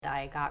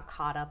I got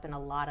caught up in a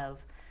lot of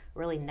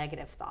really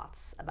negative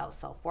thoughts about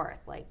self-worth.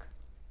 Like,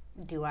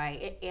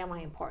 am I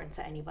important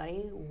to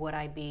anybody? Would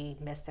I be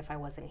missed if I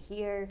wasn't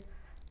here?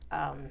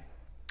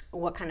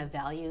 What kind of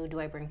value do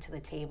I bring to the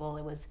table?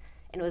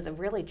 It was a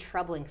really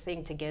troubling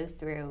thing to go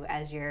through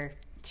as you're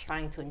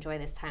trying to enjoy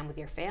this time with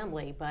your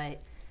family,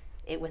 but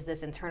it was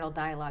this internal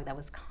dialogue that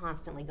was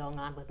constantly going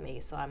on with me.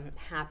 So I'm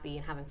happy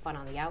and having fun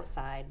on the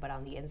outside, but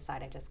on the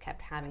inside I just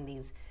kept having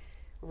these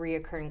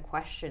reoccurring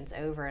questions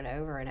over and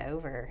over and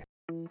over.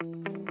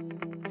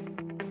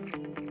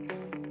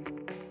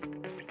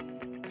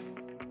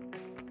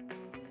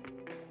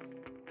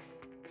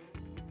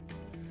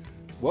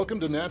 Welcome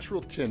to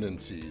Natural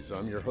Tendencies.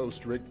 I'm your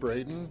host, Rick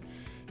Braden.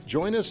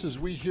 Join us as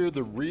we hear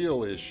the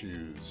real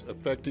issues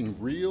affecting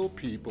real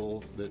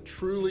people that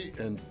truly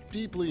and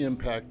deeply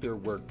impact their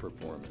work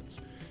performance.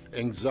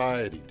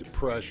 Anxiety,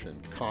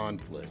 depression,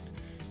 conflict,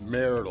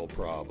 marital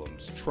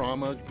problems,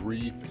 trauma,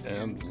 grief,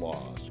 and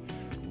loss.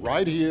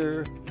 Right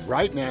here,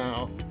 right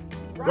now,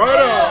 right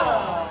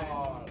on!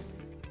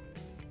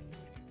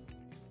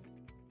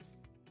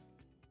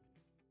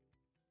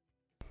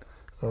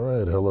 All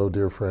right, hello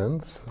dear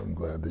friends. I'm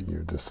glad that you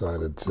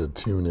decided to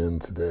tune in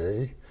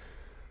today.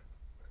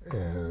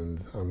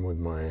 And I'm with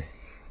my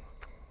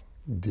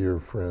dear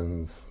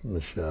friends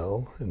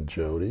Michelle and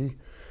Jody.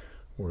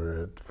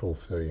 We're at Full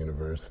Sail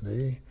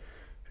University,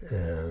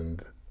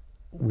 and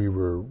we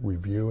were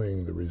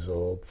reviewing the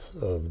results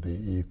of the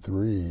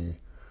E3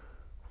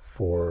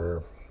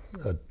 for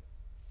a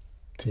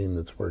team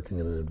that's working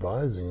in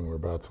advising, and we're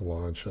about to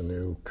launch a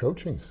new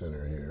coaching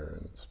center here,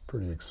 and it's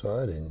pretty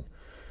exciting.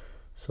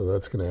 So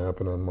that's going to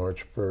happen on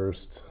March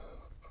 1st,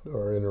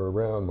 or in or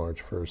around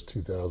March 1st,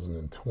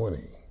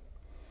 2020.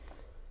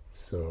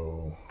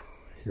 So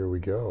here we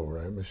go,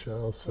 right,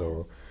 Michelle?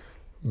 So, yes.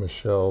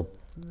 Michelle,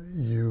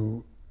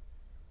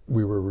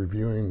 we were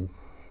reviewing,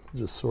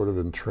 just sort of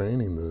in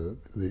training, the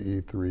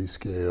E3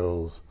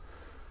 scales,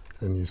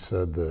 and you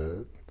said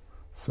that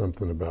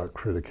something about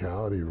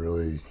criticality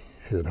really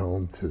hit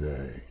home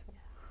today. Yeah.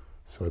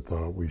 So I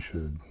thought we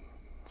should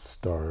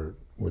start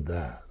with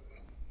that.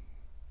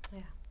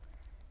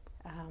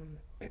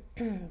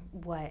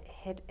 What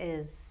hit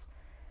is,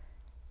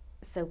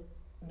 so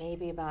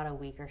maybe about a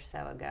week or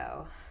so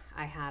ago,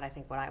 I had, I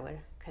think, what I would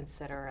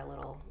consider a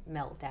little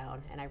meltdown,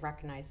 and I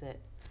recognized it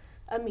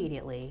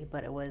immediately,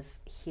 but it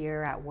was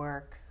here at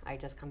work. I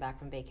just come back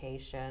from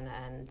vacation,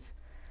 and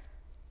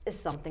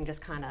something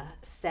just kind of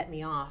set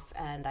me off,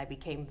 and I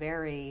became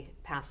very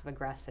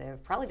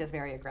passive-aggressive, probably just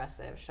very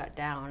aggressive, shut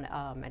down,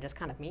 and just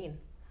kind of mean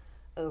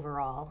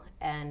overall.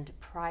 And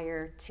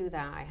prior to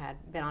that, I had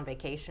been on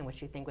vacation,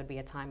 which you think would be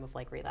a time of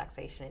like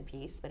relaxation and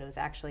peace, but it was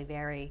actually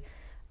very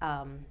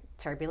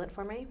turbulent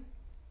for me.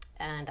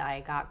 And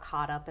I got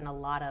caught up in a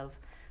lot of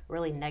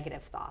really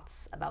negative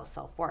thoughts about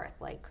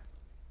self-worth. Like,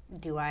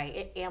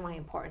 am I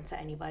important to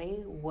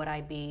anybody? Would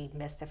I be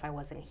missed if I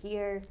wasn't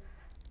here?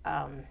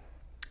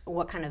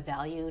 What kind of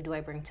value do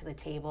I bring to the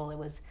table? It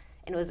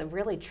was a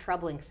really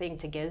troubling thing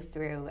to go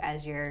through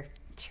as you're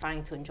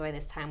trying to enjoy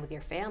this time with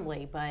your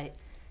family, but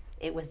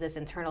it was this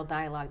internal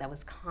dialogue that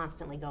was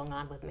constantly going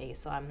on with me.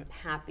 So I'm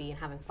happy and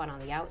having fun on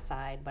the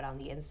outside, but on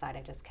the inside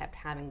I just kept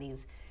having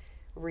these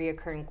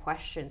reoccurring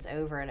questions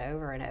over and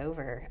over and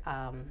over.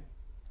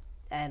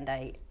 And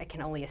I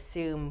can only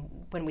assume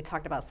when we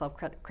talked about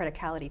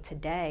self-criticality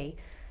today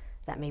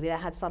that maybe that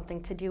had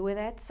something to do with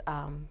it.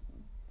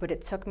 But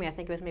it took me, I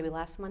think it was maybe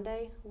last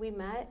Monday we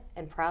met,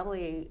 and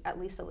probably at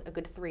least a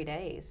good 3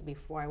 days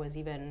before I was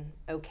even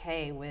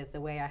okay with the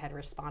way I had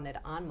responded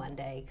on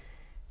Monday,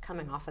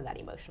 coming off of that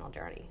emotional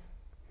journey.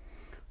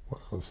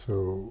 Wow,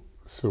 so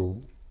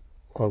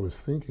I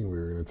was thinking we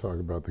were going to talk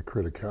about the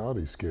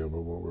criticality scale,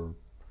 but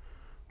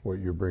what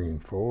you're bringing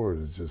forward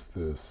is just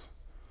this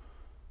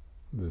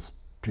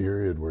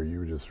period where you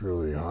were just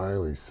really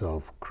highly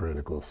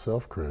self-critical,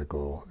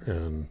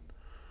 and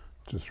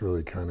just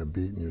really kind of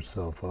beating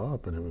yourself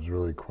up, and it was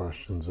really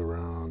questions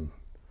around,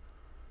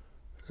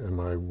 am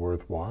I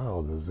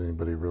worthwhile? Does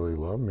anybody really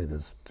love me?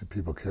 Do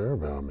people care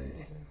about me?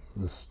 Mm-hmm.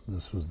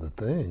 This was the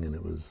thing, and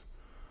it was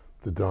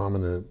the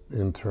dominant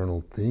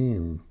internal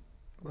theme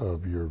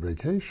of your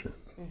vacation.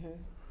 Mm-hmm.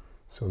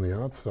 So on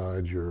the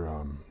outside, you're,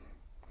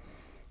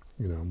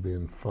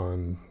 being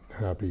fun,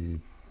 happy,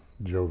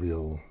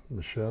 jovial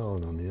Michelle,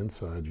 and on the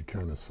inside, you're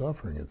kind of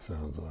suffering, it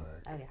sounds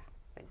like. Oh yeah,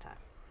 big time.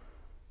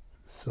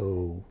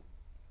 So,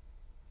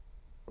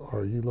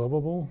 are you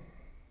lovable?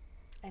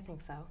 I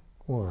think so.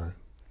 Why?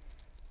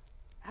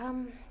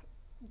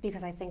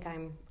 Because I think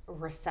I'm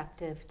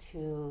receptive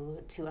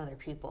to other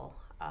people.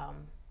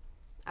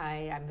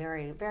 I'm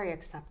very, very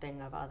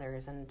accepting of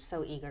others and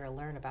so eager to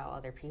learn about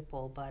other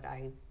people, but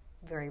I'm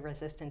very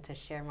resistant to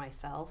share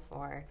myself,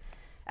 or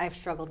I've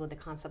struggled with the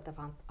concept of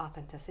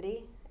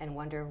authenticity and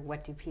wonder,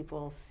 what do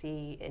people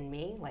see in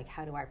me? Like,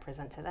 how do I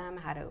present to them?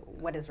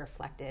 What is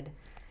reflected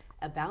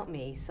about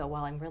me? So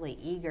while I'm really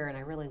eager and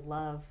I really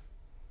love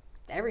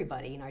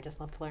everybody, I just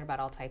love to learn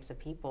about all types of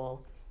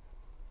people,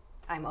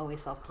 I'm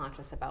always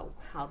self-conscious about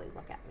how they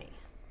look at me.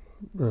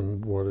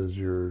 And what is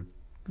your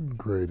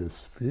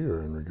greatest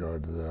fear in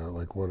regard to that?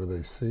 Like, what are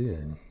they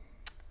seeing?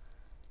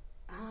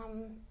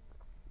 Um,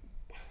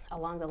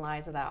 Along the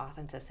lines of that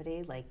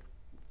authenticity, like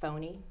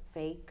phony,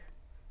 fake,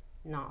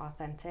 not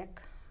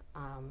authentic.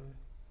 Um,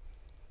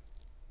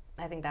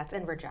 I think that's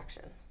in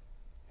rejection.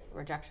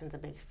 Rejection's a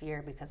big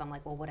fear because I'm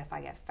like, well, what if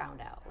I get found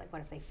out? Like,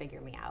 what if they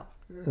figure me out?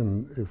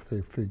 And if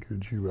they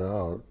figured you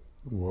out,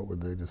 what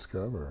would they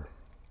discover?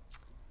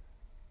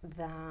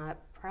 That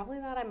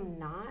I'm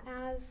not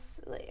as,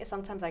 like,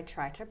 sometimes I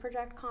try to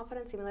project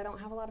confidence even though I don't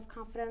have a lot of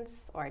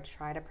confidence, or I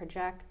try to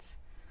project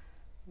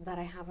that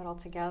I have it all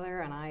together,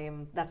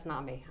 and that's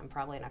not me. I'm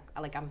probably not,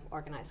 like, I'm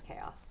organized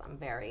chaos. I'm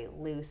very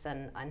loose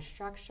and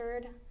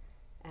unstructured,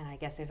 and I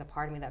guess there's a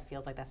part of me that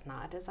feels like that's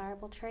not a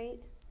desirable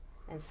trait,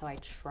 and so I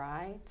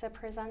try to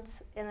present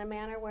in a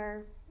manner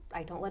where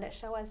I don't let it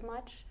show as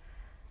much.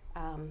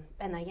 And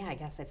then, yeah, I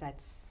guess if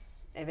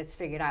it's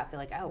figured out, they're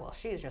like, oh, well,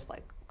 she's just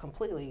like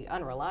completely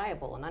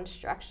unreliable and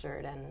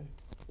unstructured, and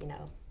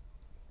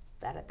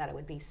that it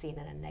would be seen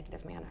in a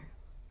negative manner.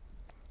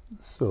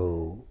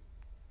 So,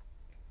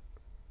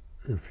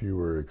 if you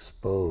were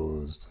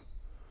exposed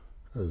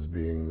as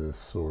being this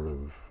sort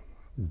of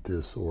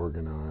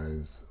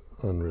disorganized,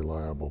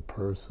 unreliable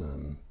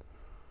person,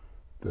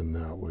 then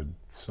that would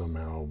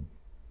somehow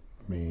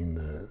mean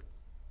that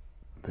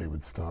they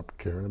would stop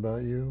caring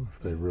about you if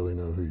they really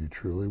know who you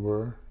truly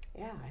were?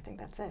 Yeah, I think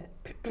that's it.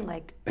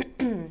 Like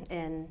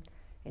in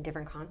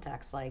different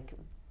contexts, like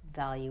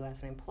value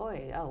as an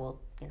employee. Oh,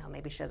 well,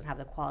 maybe she doesn't have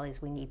the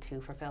qualities we need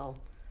to fulfill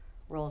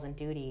roles and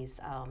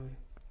duties.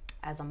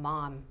 As a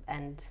mom,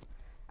 and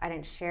I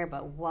didn't share,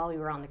 but while we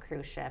were on the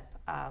cruise ship,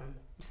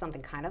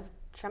 something kind of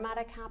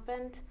traumatic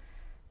happened.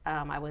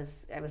 I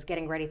was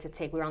getting ready to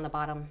we were on the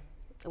bottom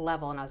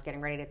level, and I was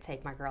getting ready to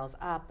take my girls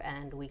up,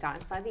 and we got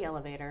inside the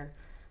elevator.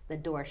 The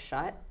door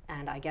shut,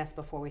 and I guess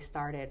before we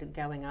started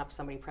going up,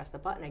 somebody pressed the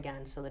button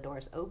again, so the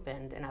doors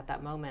opened, and at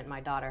that moment, my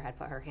daughter had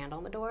put her hand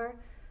on the door,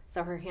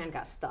 so her hand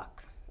got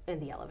stuck in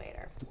the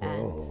elevator.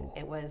 Whoa.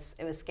 And it was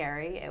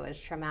scary. It was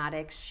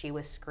traumatic. She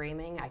was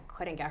screaming. I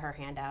couldn't get her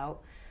hand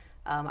out.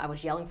 I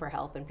was yelling for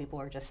help, and people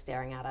were just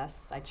staring at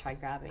us. I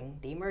tried grabbing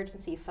the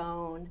emergency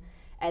phone,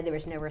 and there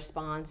was no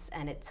response,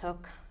 and it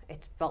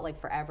felt like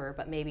forever,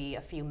 but maybe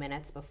a few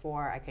minutes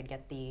before I could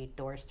get the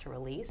doors to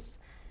release.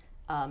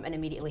 And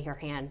immediately her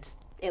hand,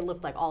 it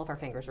looked like all of her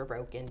fingers were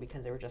broken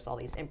because there were just all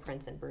these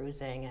imprints and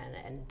bruising,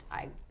 and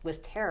I was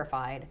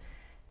terrified.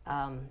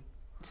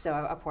 So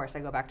of course I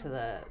go back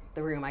to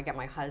the room, I get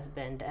my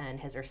husband, and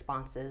his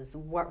response is,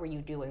 what were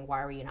you doing?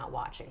 Why were you not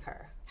watching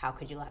her? How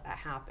could you let that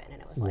happen?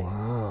 And it was like,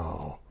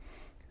 wow.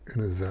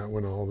 And is that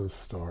when all this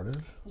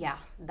started? Yeah,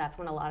 that's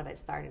when a lot of it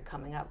started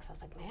coming up, because I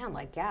was like, man,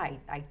 like, yeah,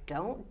 I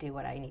don't do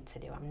what I need to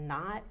do. I'm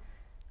not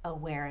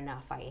aware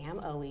enough. I am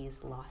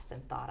always lost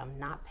in thought. I'm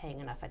not paying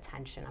enough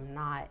attention. I'm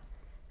not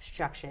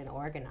structured and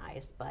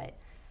organized. But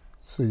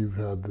so you've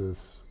had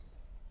this,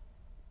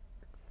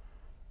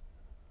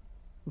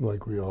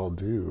 like we all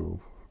do,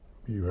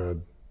 you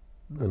had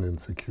an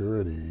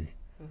insecurity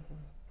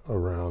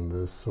around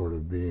this sort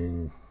of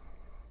being,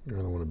 I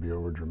don't want to be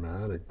over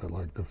dramatic, but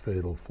like the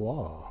fatal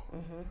flaw.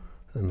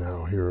 And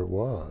now here it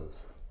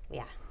was.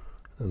 Yeah.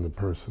 And the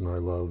person I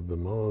love the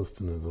most,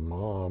 and as a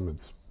mom,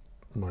 it's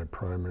my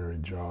primary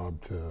job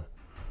to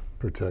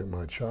protect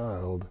my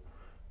child,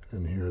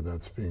 and here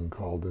that's being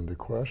called into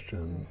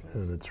question,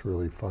 and it's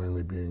really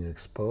finally being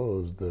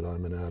exposed that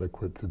I'm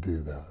inadequate to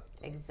do that.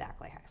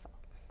 Exactly how I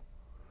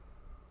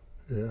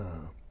felt.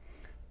 Yeah.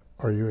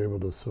 Are you able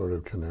to sort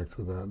of connect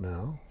with that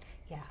now?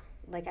 Yeah.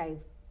 Like I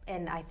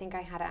think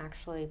I had to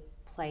actually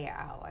play it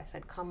out. I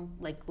said, come,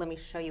 like, let me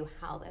show you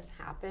how this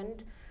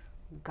happened.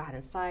 Got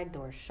inside,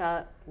 door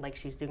shut, like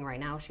she's doing right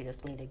now. She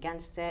just leaned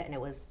against it, and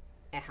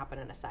it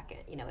happened in a second.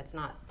 It's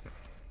not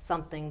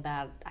something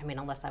that,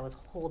 unless I was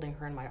holding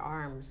her in my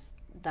arms,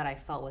 that I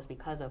felt was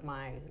because of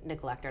my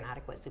neglect or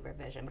inadequate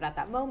supervision. But at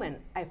that moment,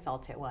 I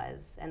felt it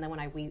was. And then when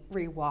I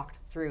re-walked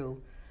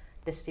through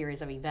this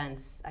series of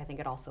events, I think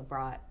it also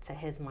brought to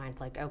his mind,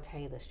 like,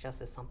 okay, this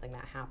just is something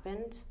that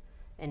happened.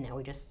 And now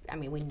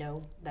we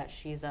know that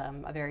she's a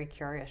very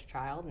curious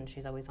child, and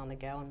she's always on the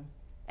go, and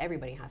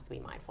everybody has to be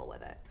mindful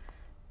with it.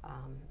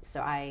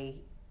 So I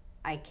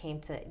came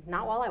to,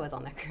 not while I was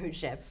on the cruise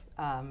ship,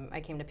 I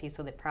came to peace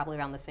with it probably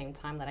around the same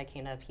time that I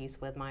came to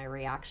peace with my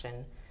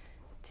reaction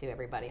to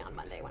everybody on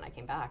Monday when I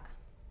came back.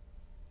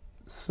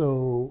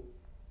 So,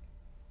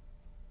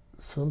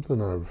 something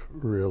I've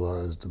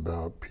realized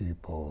about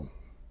people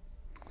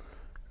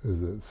is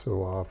that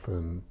so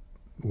often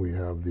we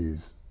have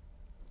these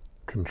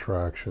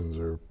contractions,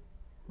 or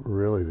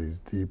really these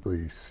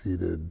deeply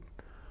seated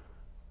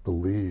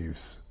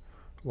beliefs,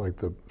 like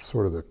the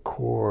sort of the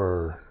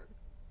core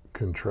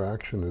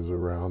contraction is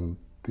around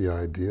the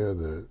idea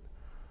that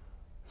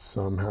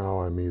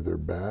somehow I'm either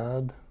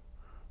bad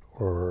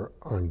or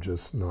I'm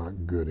just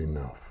not good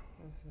enough.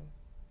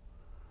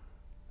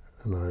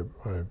 And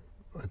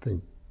I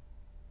think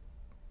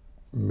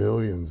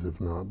millions,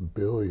 if not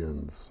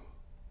billions,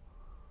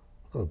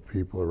 of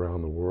people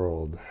around the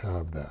world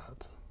have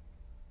that.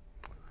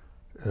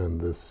 And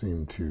this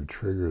seemed to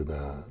trigger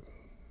that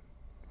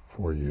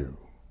for you.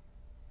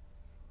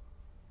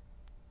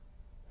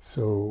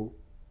 So,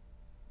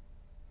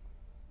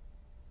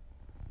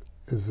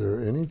 is there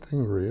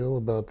anything real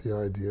about the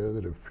idea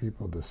that if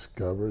people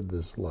discovered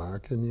this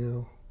lack in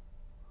you,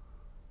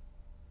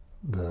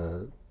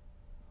 that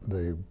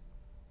they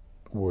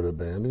would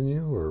abandon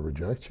you or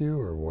reject you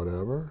or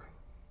whatever?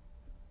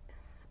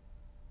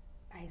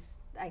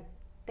 I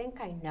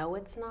think I know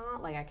it's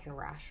not. Like, I can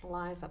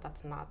rationalize that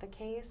that's not the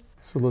case.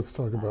 So let's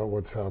talk about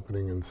what's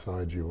happening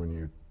inside you when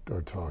you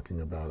are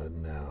talking about it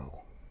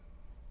now.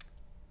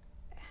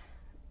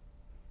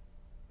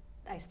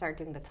 I start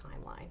doing the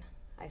timeline.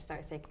 I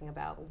start thinking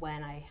about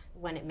when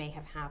it may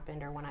have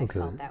happened or when I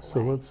felt that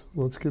so way.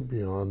 let's get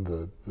beyond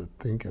the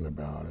thinking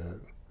about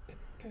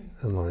it,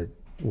 and like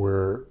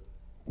where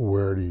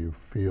do you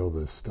feel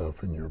this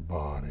stuff in your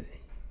body?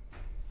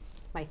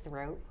 My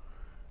throat,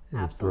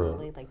 Your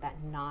absolutely. throat. Like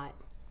that knot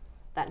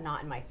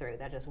in my throat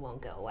that just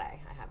won't go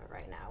away. I have it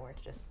right now, where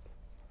it's just.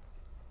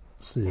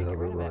 So you Can't have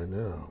get it rid of right it.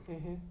 now.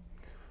 Mm-hmm.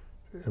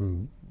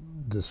 And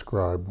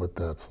describe what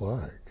that's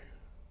like.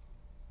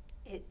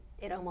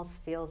 It almost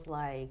feels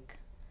like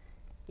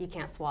you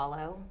can't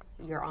swallow.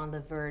 You're on the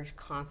verge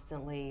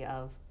constantly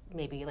of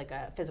maybe like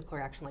a physical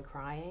reaction, like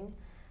crying.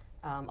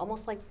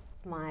 Almost like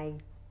my,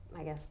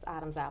 I guess,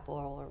 Adam's apple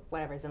or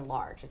whatever is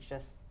enlarged. It's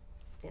just,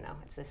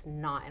 it's this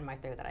knot in my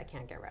throat that I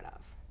can't get rid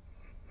of.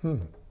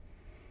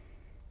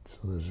 So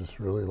there's just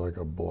really like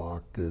a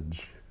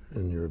blockage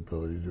in your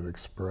ability to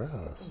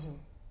express. Mm-hmm.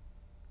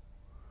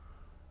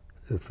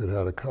 If it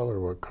had a color,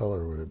 what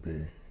color would it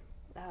be?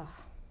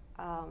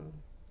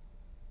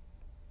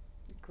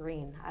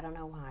 Green. I don't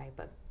know why,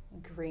 but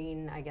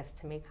green, I guess,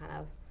 to me kind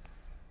of,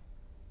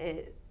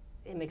 it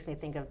makes me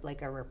think of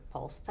like a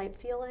repulse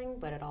type feeling,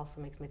 but it also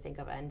makes me think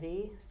of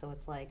envy. So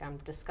it's like I'm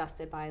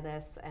disgusted by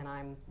this and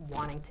I'm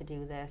wanting to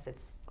do this.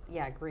 It's,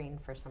 green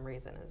for some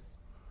reason is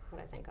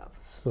what I think of.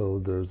 So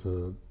there's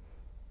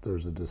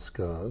a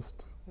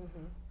disgust.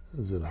 Mm-hmm.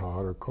 Is it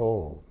hot or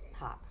cold?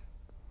 Hot.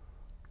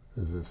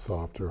 Is it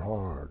soft or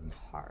hard?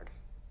 Hard.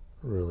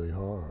 Really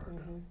hard.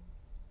 Mm-hmm.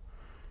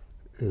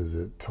 Is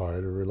it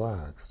tight or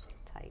relaxed?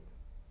 Tight.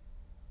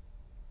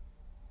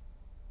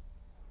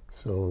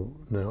 So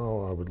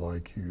now I would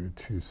like you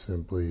to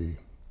simply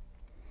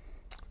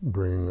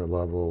bring a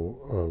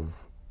level of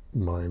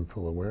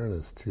mindful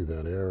awareness to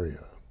that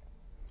area.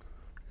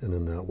 And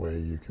in that way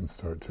you can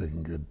start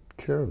taking good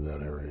care of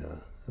that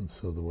area. And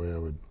so the way I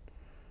would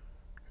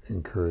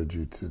encourage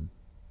you to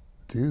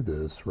do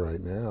this right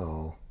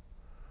now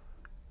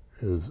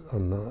is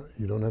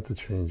you don't have to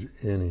change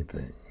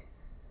anything.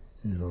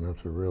 You don't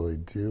have to really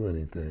do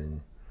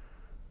anything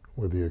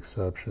with the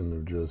exception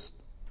of just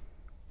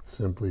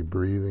simply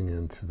breathing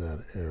into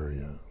that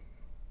area.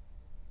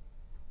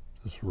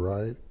 Just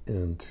right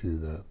into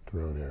that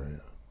throat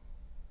area.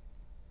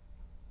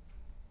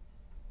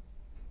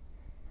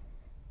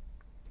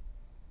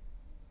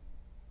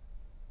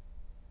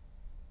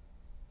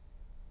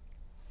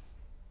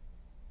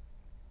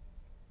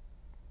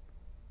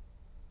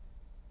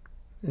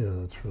 Yeah,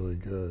 that's really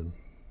good.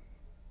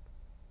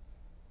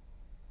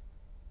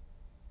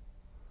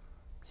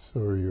 So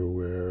are you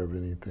aware of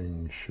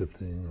anything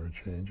shifting or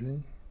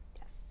changing?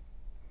 Yes.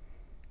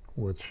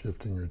 What's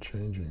shifting or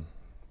changing?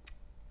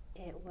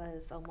 It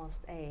was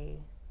almost a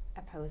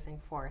opposing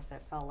force.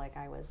 It felt like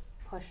I was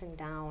pushing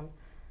down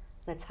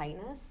the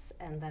tightness,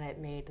 and then it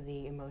made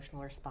the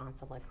emotional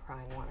response of like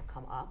crying want to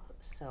come up.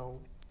 So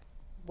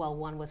while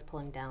one was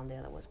pulling down, the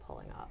other was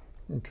pulling up.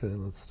 Okay,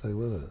 let's stay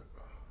with it.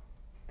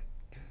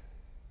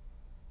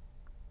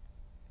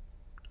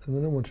 And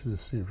then I want you to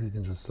see if you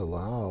can just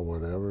allow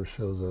whatever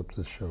shows up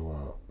to show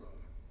up.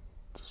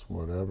 Just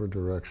whatever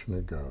direction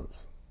it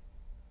goes.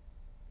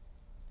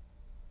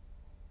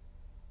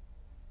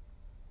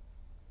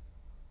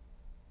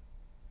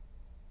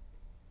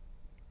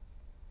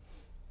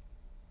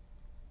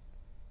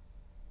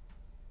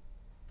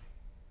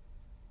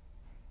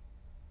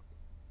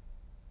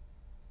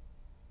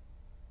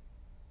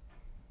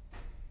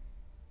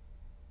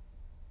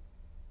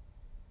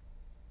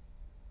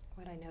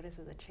 What I notice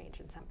is a change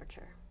in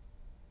temperature.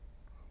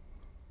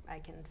 I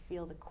can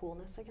feel the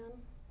coolness again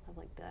of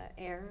like the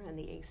air and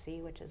the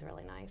AC, which is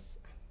really nice.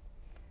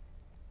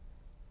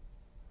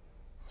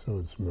 So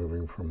it's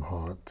moving from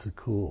hot to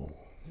cool.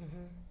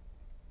 Mm-hmm.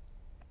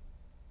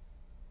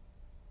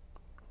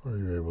 Are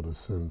you able to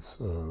sense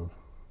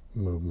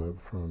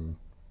movement from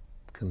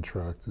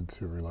contracted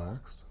to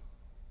relaxed?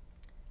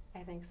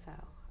 I think so.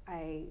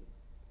 I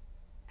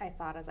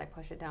thought as I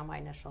push it down, my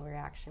initial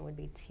reaction would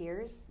be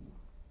tears,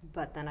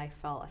 but then I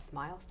felt a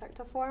smile start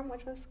to form,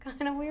 which was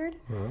kind of weird.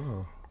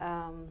 Oh.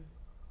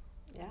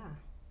 Yeah,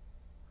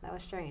 that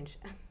was strange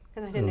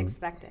because I didn't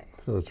expect it.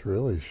 So it's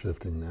really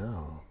shifting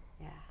now.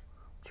 Yeah.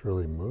 It's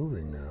really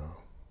moving now.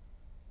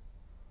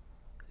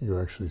 You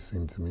actually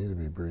seem to me to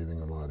be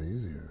breathing a lot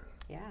easier.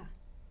 Yeah.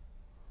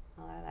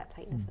 A lot of that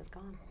tightness is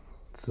gone.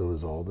 So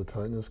is all the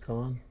tightness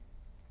gone?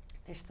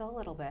 There's still a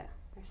little bit.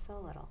 There's still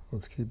a little.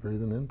 Let's keep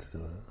breathing into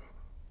it.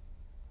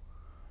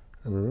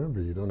 And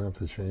remember, you don't have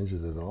to change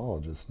it at all.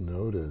 Just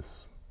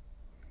notice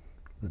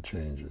the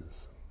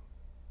changes.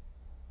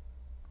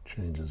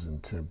 Changes in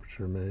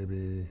temperature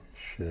maybe,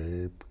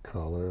 shape,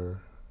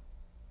 color.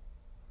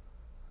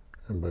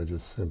 And by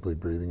just simply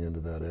breathing into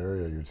that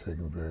area, you're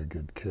taking very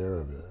good care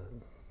of it.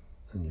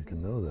 And you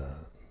can know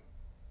that.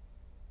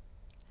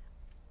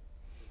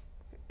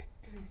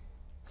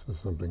 So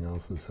something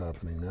else is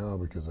happening now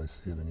because I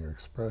see it in your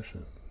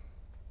expression.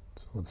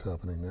 So what's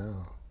happening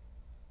now?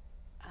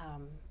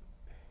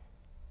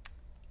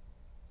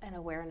 An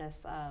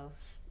awareness of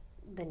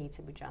the need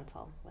to be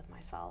gentle with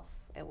myself.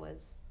 It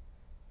was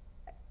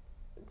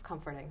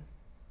comforting.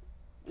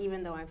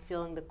 Even though I'm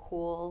feeling the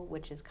cool,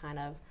 which is kind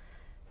of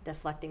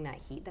deflecting that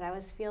heat that I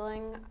was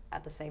feeling,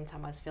 at the same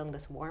time I was feeling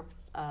this warmth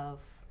of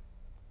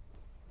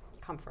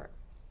comfort.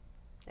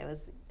 It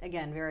was,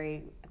 again,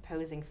 very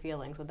opposing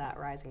feelings with that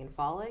rising and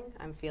falling.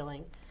 I'm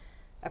feeling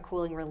a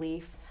cooling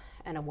relief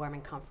and a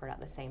warming comfort at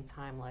the same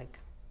time, like,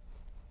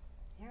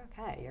 you're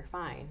okay, you're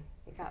fine,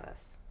 you got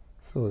this.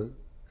 So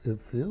it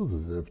feels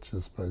as if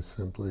just by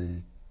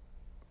simply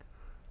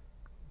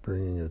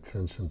bringing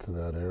attention to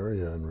that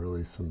area and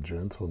really some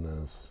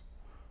gentleness,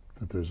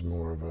 that there's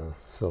more of a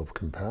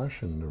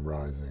self-compassion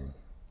arising.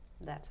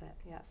 That's it,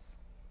 yes.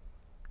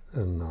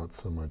 And not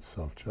so much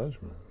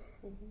self-judgment.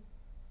 Mm-hmm.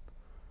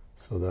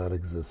 So that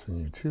exists in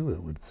you too,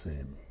 it would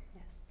seem.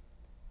 Yes.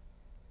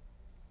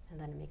 And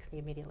then it makes me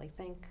immediately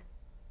think,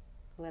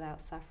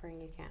 without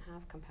suffering you can't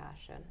have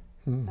compassion.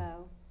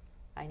 So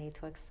I need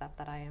to accept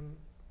that I am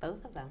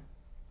both of them.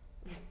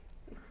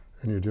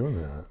 And you're doing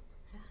that.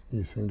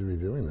 You seem to be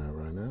doing that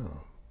right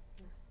now.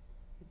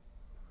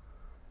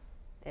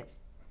 It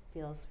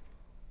feels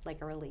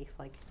like a relief,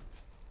 like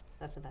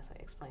that's the best way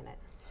to explain it.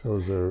 So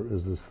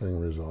is this thing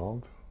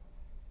resolved?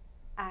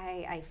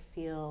 I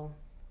feel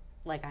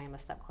like I am a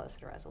step closer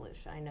to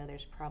resolution. I know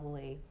there's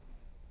probably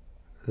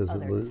Is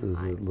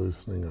it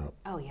loosening up?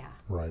 Oh yeah.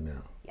 Right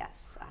now?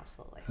 Yes,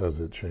 absolutely. Has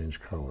it changed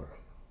color?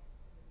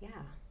 Yeah.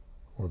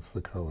 What's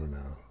the color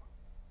now?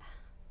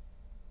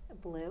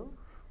 Blue.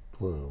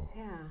 Blue.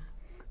 Yeah.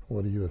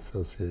 What do you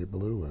associate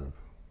blue with?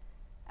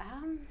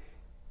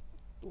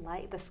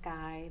 Light, the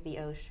sky, the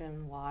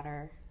ocean,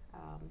 water.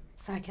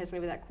 So I guess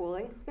maybe that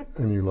cooling.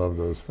 And you love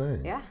those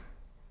things? Yeah.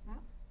 Yeah.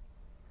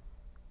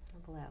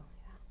 Blue. Yeah.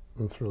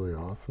 That's really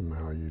awesome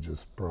how you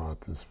just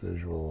brought this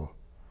visual,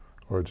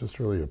 or it just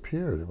really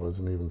appeared. It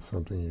wasn't even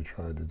something you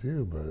tried to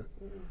do,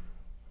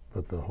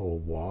 but the whole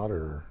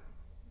water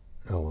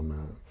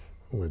element,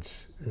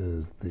 which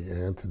is the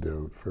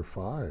antidote for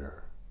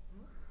fire.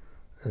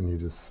 And you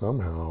just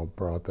somehow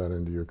brought that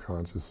into your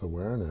conscious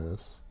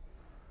awareness,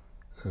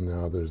 and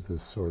now there's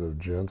this sort of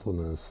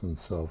gentleness and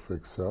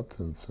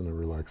self-acceptance and a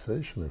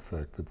relaxation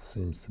effect that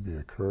seems to be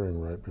occurring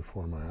right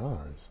before my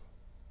eyes.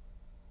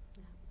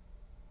 Yeah.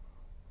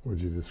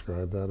 Would you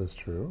describe that as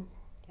true?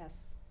 Yes.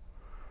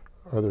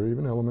 Are there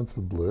even elements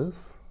of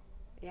bliss?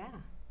 Yeah.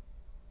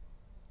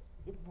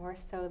 More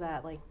so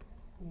that, like,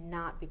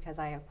 not because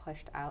I have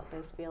pushed out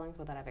those feelings,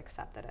 but that I've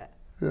accepted it.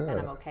 Yeah. And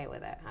I'm okay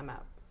with it. I'm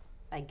out.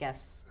 I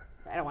guess,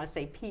 I don't want to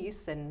say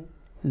peace and...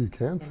 You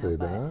can say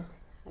that.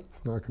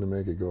 It's not going to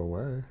make it go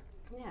away.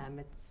 Yeah,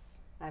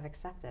 I've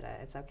accepted it.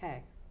 It's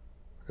okay.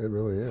 It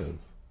really is.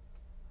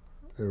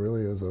 It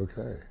really is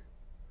okay.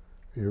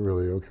 You're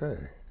really okay.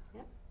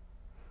 Yep.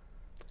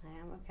 I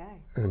am okay.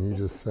 And you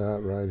just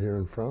sat right here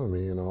in front of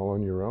me, and all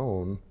on your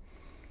own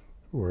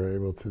were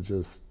able to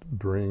just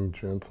bring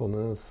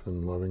gentleness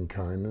and loving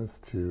kindness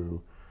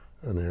to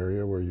an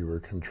area where you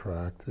were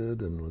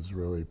contracted and was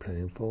really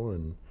painful,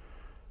 and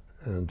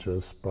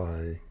just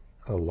by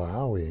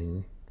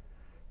allowing,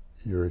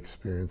 you're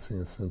experiencing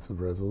a sense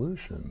of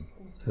resolution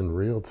in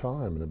real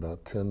time in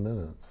about 10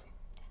 minutes.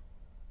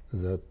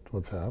 Is that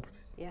what's happening?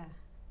 Yeah.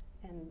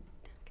 And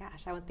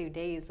gosh, I went through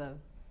days of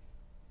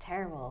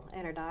terrible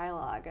inner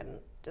dialogue and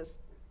just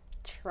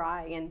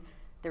trying, and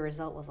the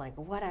result was like,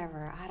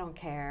 whatever, I don't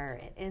care,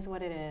 it is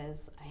what it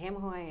is, I am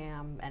who I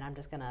am, and I'm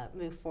just gonna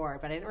move forward.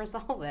 But I didn't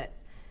resolve it.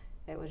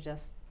 It was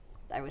just,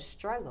 I was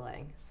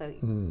struggling. So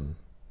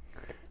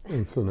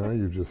And so now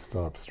you've just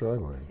stopped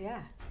struggling.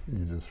 Yeah.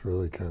 You just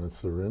really kind of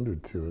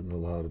surrendered to it and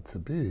allowed it to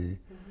be.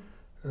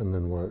 And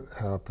then what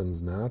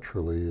happens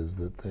naturally is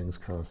that things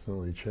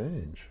constantly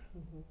change.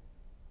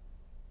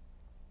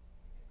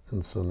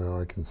 And so now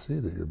I can see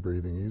that you're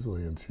breathing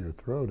easily into your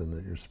throat and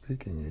that you're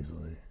speaking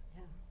easily.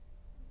 Yeah.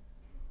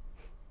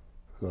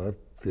 So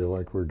I feel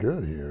like we're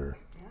good here.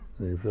 Yeah.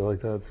 Do you feel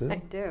like that too? I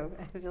do.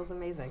 It feels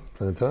amazing.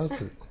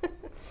 Fantastic.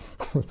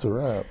 That's a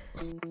wrap.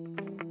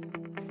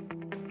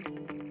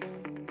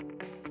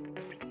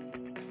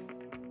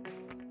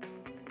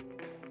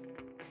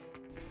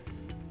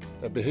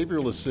 At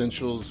Behavioral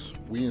Essentials,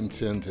 we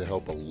intend to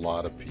help a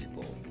lot of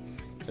people.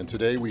 And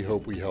today we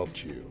hope we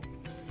helped you.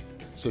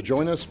 So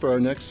join us for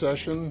our next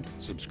session.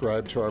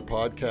 Subscribe to our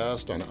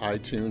podcast on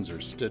iTunes or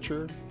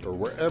Stitcher or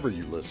wherever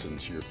you listen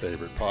to your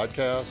favorite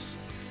podcasts.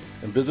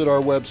 And visit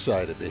our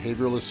website at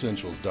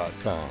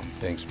behavioralessentials.com.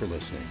 Thanks for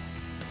listening.